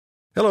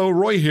Hello,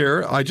 Roy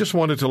here. I just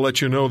wanted to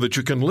let you know that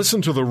you can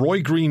listen to The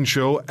Roy Green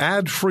Show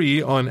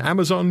ad-free on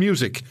Amazon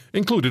Music,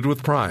 included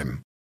with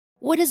Prime.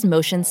 What does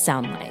motion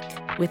sound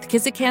like? With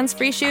Kizikans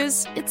free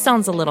shoes, it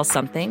sounds a little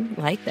something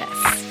like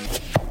this.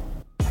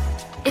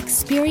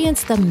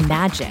 Experience the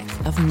magic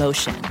of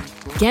motion.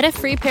 Get a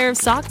free pair of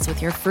socks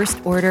with your first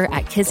order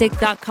at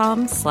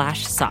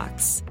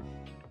kizik.com/socks.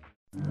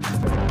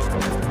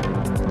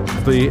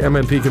 The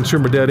MNP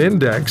Consumer Debt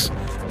Index,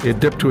 it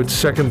dipped to its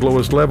second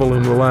lowest level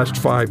in the last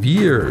 5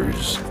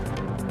 years.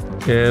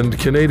 And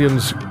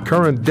Canadians'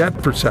 current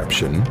debt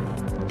perception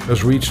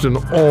has reached an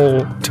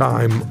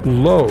all-time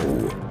low.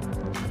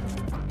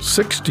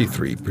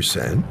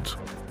 63%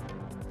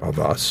 of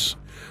us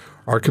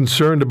are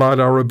concerned about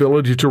our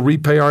ability to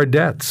repay our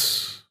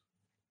debts.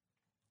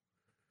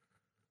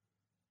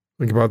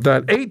 Think about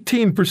that.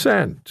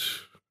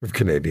 18% of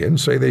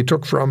Canadians say they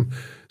took from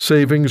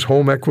savings,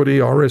 home equity,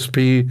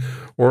 RSP,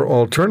 or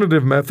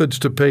alternative methods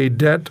to pay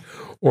debt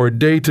or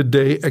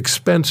day-to-day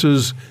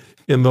expenses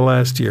in the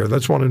last year.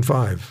 That's 1 in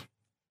 5.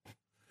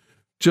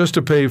 Just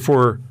to pay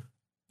for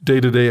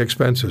day-to-day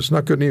expenses.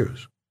 Not good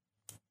news.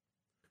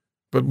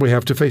 But we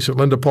have to face it.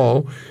 Linda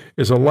Paul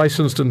is a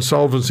licensed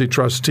insolvency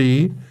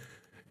trustee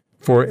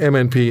for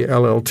MNP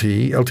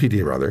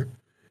LTD,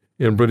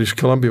 in British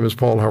Columbia. Ms.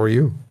 Paul, how are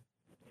you?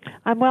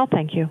 I'm well,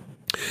 thank you.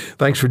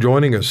 Thanks for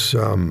joining us.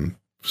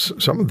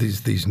 Some of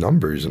these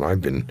numbers, and I've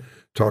been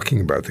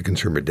talking about the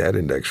Consumer Debt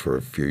Index for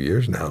a few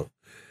years now.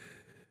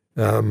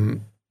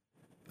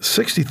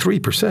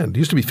 63%,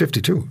 used to be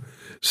 52.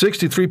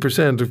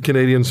 63% of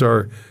Canadians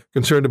are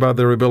concerned about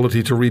their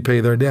ability to repay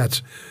their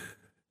debts.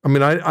 I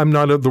mean, I'm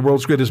not the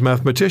world's greatest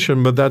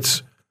mathematician, but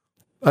that's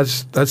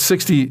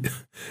 60.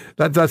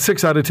 That's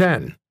 6 out of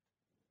 10.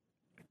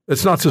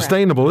 It's not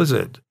sustainable, is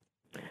it?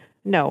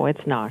 No,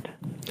 it's not.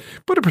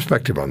 Put a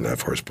perspective on that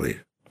for us, please.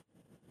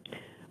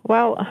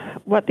 Well,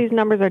 what these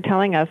numbers are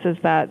telling us is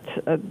that,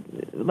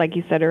 like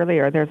you said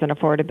earlier, there's an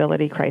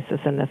affordability crisis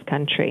in this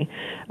country.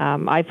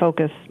 I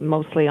focus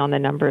mostly on the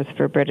numbers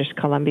for British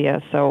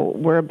Columbia, so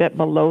we're a bit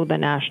below the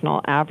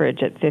national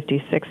average at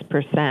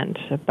 56%,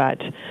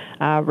 but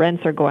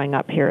rents are going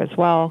up here as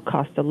well,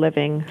 cost of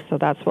living, so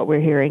that's what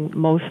we're hearing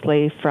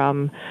mostly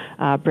from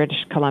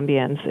British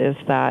Columbians is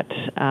that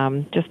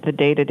just the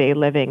day-to-day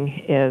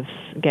living is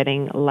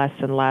getting less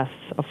and less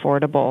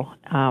affordable.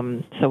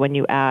 So when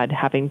you add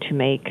having to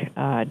make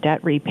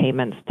debt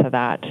repayments to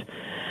that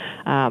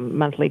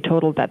monthly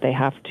total that they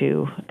have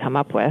to come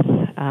up with,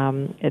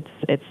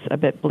 it's a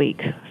bit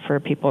bleak for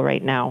people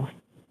right now.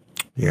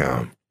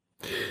 Yeah.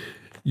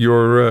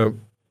 Your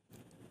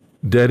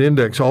debt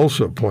index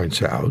also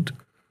points out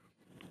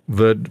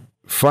that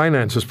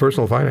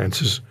personal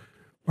finances,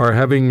 are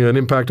having an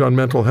impact on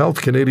mental health.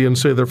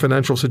 Canadians say their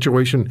financial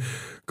situation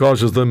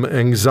causes them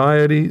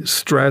anxiety,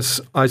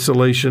 stress,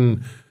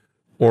 isolation,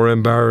 or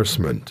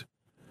embarrassment.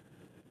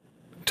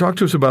 Talk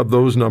to us about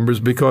those numbers,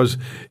 because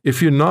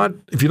if you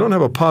don't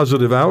have a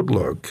positive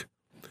outlook,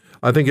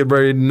 I think it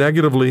very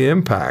negatively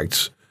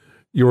impacts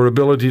your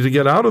ability to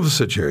get out of the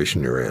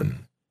situation you're in.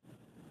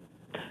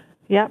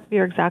 Yep,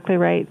 you're exactly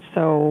right.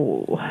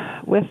 So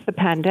with the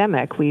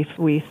pandemic, we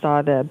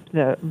saw the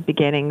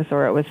beginnings,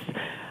 or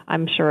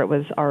I'm sure it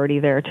was already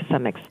there to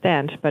some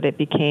extent, but it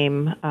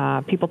became,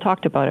 people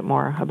talked about it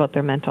more, about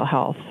their mental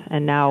health.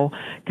 And now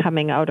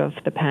coming out of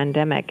the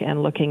pandemic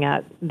and looking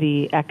at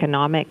the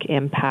economic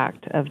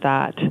impact of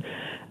that,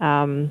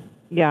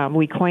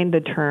 we coined the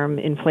term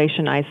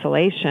inflation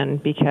isolation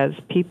because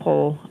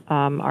people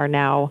are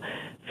now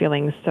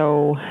feeling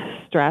so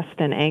stressed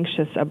and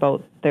anxious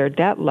about their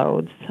debt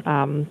loads.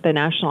 The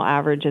national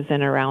average is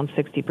in around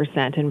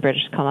 60%, and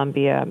British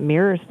Columbia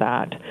mirrors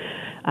that.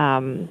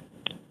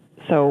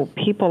 So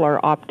people are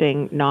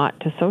opting not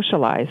to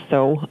socialize.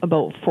 So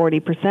about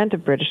 40%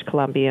 of British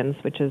Columbians,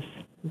 which is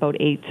about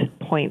 8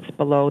 points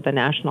below the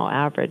national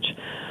average,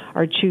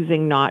 are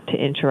choosing not to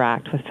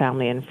interact with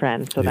family and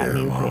friends. So that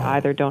means they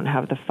either don't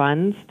have the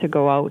funds to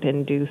go out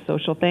and do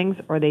social things,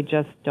 or they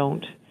just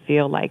don't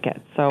feel like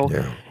it. So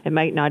it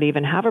might not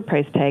even have a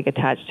price tag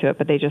attached to it,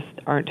 but they just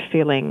aren't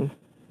feeling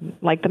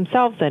like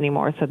themselves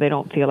anymore, so they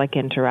don't feel like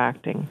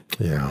interacting.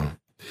 Yeah.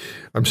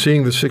 I'm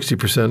seeing the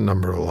 60%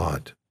 number a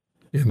lot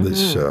in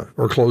this,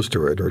 or close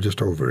to it, or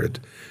just over it,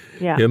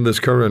 in this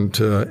current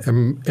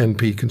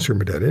MNP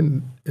Consumer Debt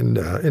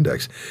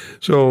Index.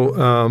 So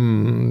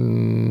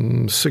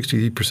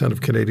 60%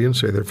 of Canadians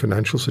say their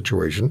financial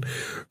situation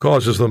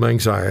causes them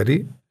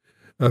anxiety.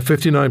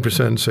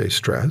 59% say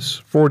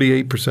stress.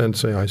 48%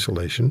 say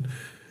isolation.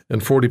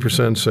 And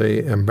 40%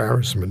 say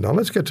embarrassment. Now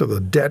let's get to the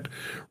debt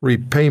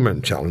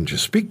repayment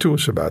challenges. Speak to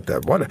us about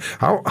that.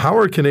 How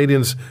are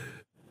Canadians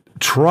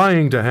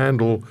trying to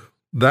handle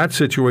that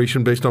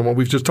situation based on what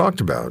we've just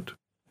talked about?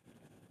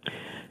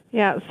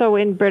 Yeah, so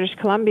in British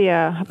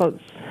Columbia, about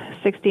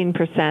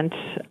 16%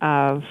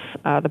 of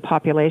the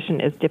population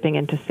is dipping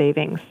into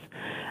savings.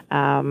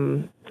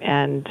 And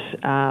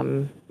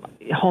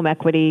home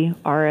equity,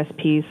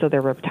 RSP, so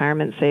their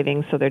retirement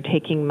savings, so they're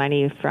taking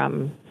money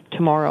from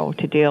tomorrow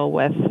to deal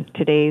with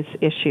today's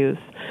issues.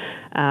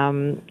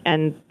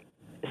 And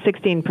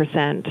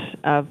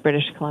 16% of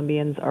British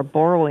Columbians are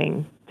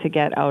borrowing to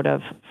get out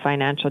of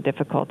financial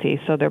difficulty.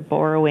 So they're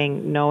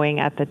borrowing knowing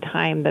at the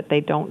time that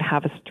they don't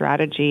have a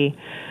strategy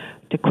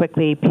to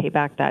quickly pay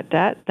back that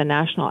debt. The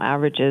national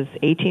average is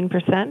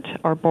 18%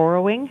 are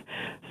borrowing.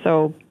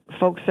 So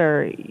folks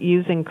are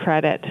using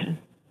credit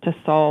to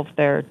solve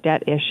their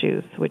debt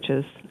issues, which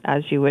is,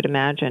 as you would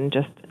imagine,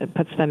 just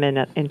puts them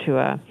into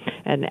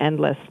an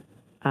endless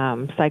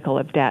cycle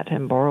of debt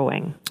and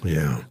borrowing.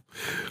 Yeah.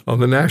 On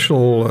the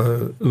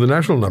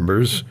national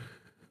numbers,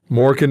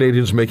 more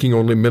Canadians making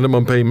only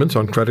minimum payments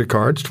on credit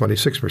cards,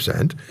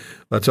 26%.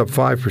 That's up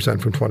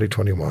 5% from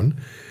 2021.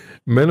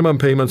 Minimum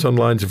payments on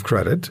lines of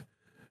credit,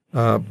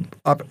 up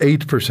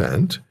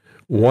 8%.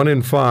 1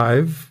 in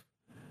 5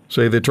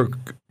 say they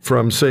took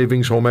from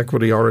savings, home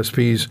equity,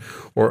 RSPs,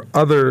 or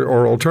other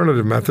or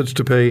alternative methods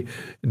to pay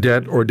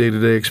debt or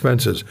day-to-day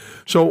expenses.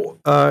 So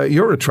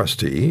you're a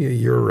trustee,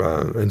 you're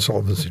an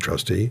insolvency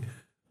trustee.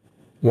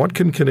 What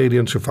can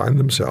Canadians who find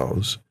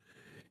themselves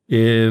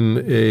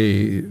in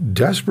a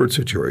desperate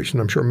situation,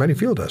 I'm sure many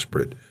feel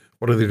desperate,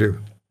 what do they do?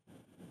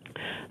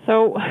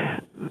 So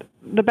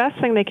the best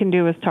thing they can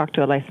do is talk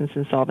to a licensed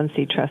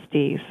insolvency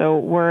trustee. So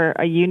we're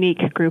a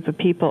unique group of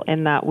people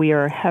in that we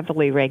are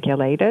heavily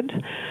regulated.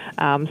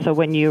 So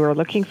when you are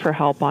looking for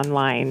help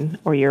online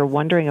or you're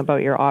wondering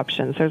about your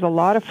options, there's a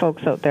lot of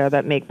folks out there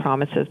that make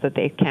promises that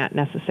they can't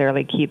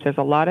necessarily keep. There's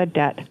a lot of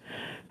debt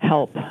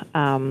help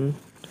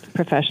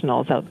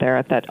professionals out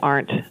there that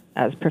aren't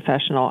as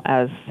professional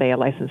as, say, a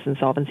licensed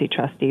insolvency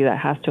trustee that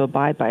has to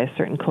abide by a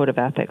certain code of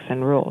ethics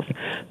and rules.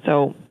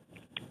 So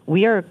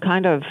we are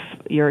kind of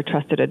your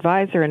trusted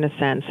advisor in a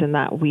sense in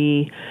that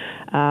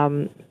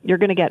you're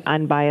going to get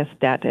unbiased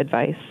debt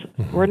advice.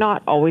 Mm-hmm. We're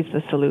not always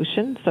the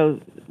solution. So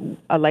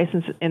a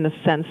license in the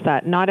sense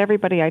that not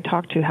everybody I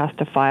talk to has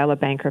to file a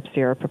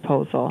bankruptcy or a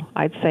proposal.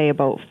 I'd say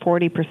about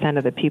 40%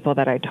 of the people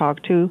that I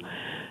talk to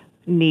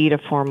need a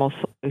formal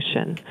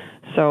solution.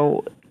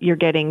 So you're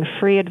getting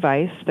free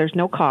advice. There's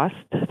no cost.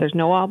 There's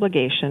no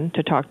obligation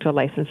to talk to a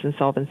licensed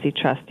insolvency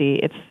trustee.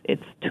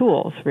 It's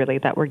tools, really,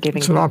 that we're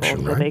giving people. It's an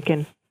option, so right? they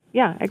can.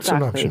 Yeah,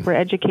 exactly. We're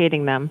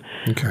educating them,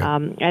 okay.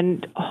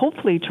 And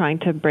hopefully trying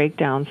to break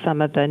down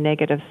some of the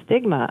negative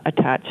stigma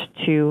attached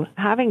to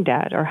having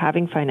debt or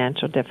having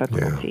financial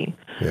difficulty.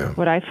 Yeah.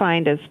 What I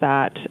find is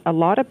that a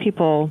lot of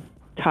people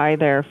tie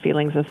their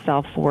feelings of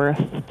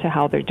self-worth to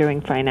how they're doing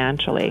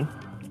financially.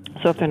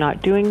 So if they're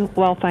not doing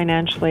well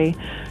financially,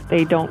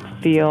 they don't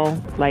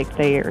feel like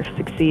they are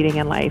succeeding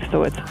in life.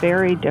 So it's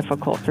very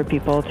difficult for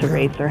people to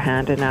raise their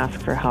hand and ask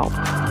for help.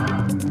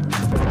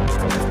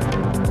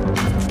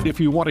 If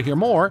you want to hear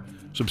more,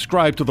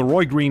 subscribe to The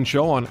Roy Green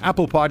Show on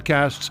Apple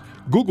Podcasts,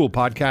 Google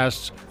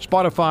Podcasts,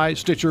 Spotify,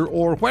 Stitcher,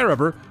 or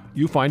wherever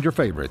you find your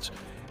favorites.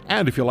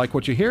 And if you like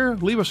what you hear,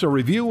 leave us a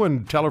review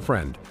and tell a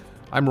friend.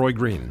 I'm Roy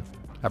Green.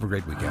 Have a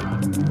great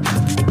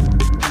weekend.